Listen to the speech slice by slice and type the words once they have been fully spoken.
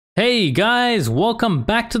Hey guys, welcome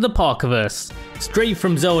back to the Parkerverse. Straight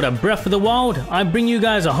from Zelda Breath of the Wild, I bring you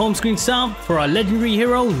guys a home screen setup for our legendary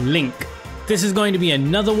hero, Link. This is going to be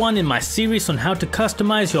another one in my series on how to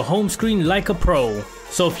customize your home screen like a pro.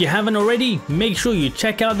 So if you haven't already, make sure you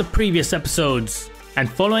check out the previous episodes. And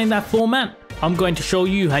following that format, I'm going to show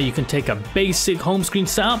you how you can take a basic home screen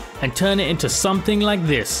setup and turn it into something like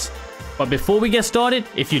this. But before we get started,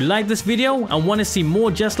 if you like this video and want to see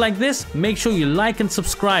more just like this, make sure you like and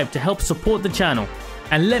subscribe to help support the channel.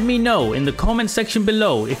 And let me know in the comment section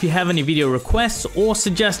below if you have any video requests or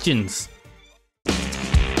suggestions.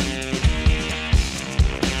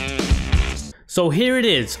 So here it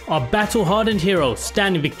is, our battle-hardened hero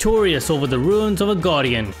standing victorious over the ruins of a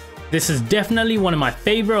guardian. This is definitely one of my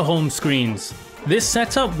favorite home screens. This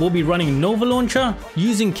setup will be running Nova Launcher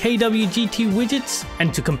using KWGT widgets,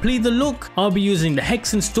 and to complete the look, I'll be using the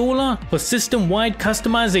Hex Installer for system-wide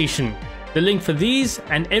customization. The link for these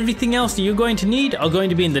and everything else that you're going to need are going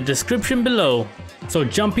to be in the description below. So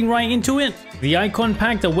jumping right into it, the icon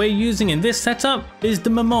pack that we're using in this setup is the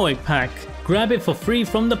Memoic pack. Grab it for free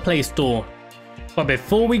from the Play Store. But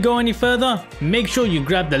before we go any further, make sure you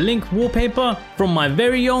grab the Link wallpaper from my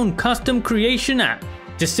very own custom creation app.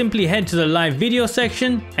 Just simply head to the live video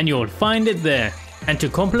section and you'll find it there. And to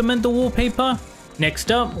complement the wallpaper,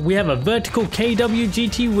 next up we have a vertical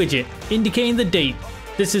KWGT widget indicating the date.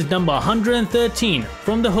 This is number 113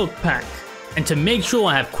 from the Hook pack. And to make sure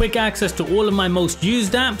I have quick access to all of my most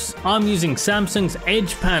used apps, I'm using Samsung's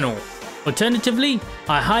Edge panel. Alternatively,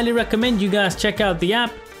 I highly recommend you guys check out the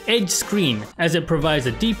app Edge Screen, as it provides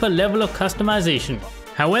a deeper level of customization.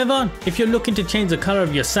 However, if you're looking to change the color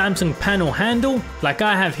of your Samsung panel handle, like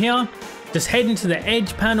I have here, just head into the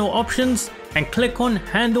Edge panel options and click on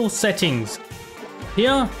Handle Settings.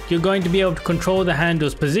 Here, you're going to be able to control the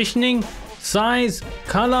handle's positioning, size,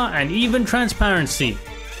 color, and even transparency.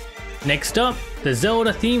 Next up, the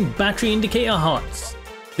Zelda themed battery indicator hearts.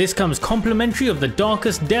 This comes complimentary of the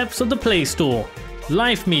darkest depths of the Play Store.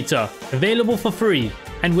 Life meter, available for free,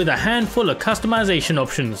 and with a handful of customization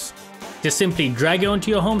options. Just simply drag it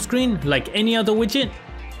onto your home screen like any other widget,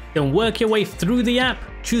 then work your way through the app,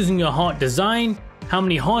 choosing your heart design, how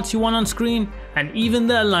many hearts you want on screen, and even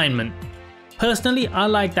the alignment. Personally, I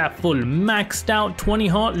like that full maxed out 20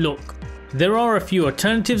 heart look. There are a few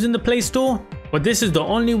alternatives in the Play Store, but this is the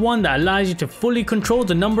only one that allows you to fully control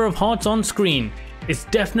the number of hearts on screen. It's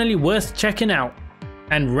definitely worth checking out.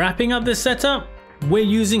 And wrapping up this setup, we're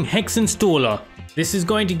using Hex Installer. This is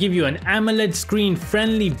going to give you an AMOLED screen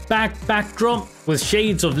friendly backdrop with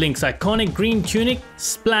shades of Link's iconic green tunic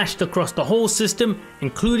splashed across the whole system,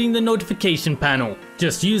 including the notification panel.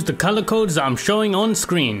 Just use the color codes that I'm showing on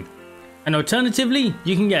screen. And alternatively,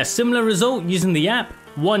 you can get a similar result using the app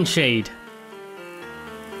OneShade.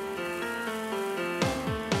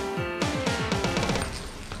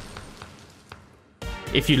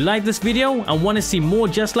 If you like this video and want to see more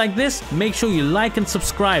just like this, make sure you like and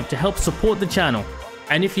subscribe to help support the channel.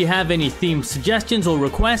 And if you have any theme suggestions or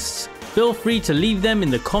requests, feel free to leave them in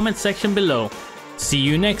the comment section below. See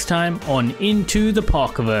you next time on Into the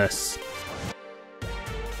Parkerverse.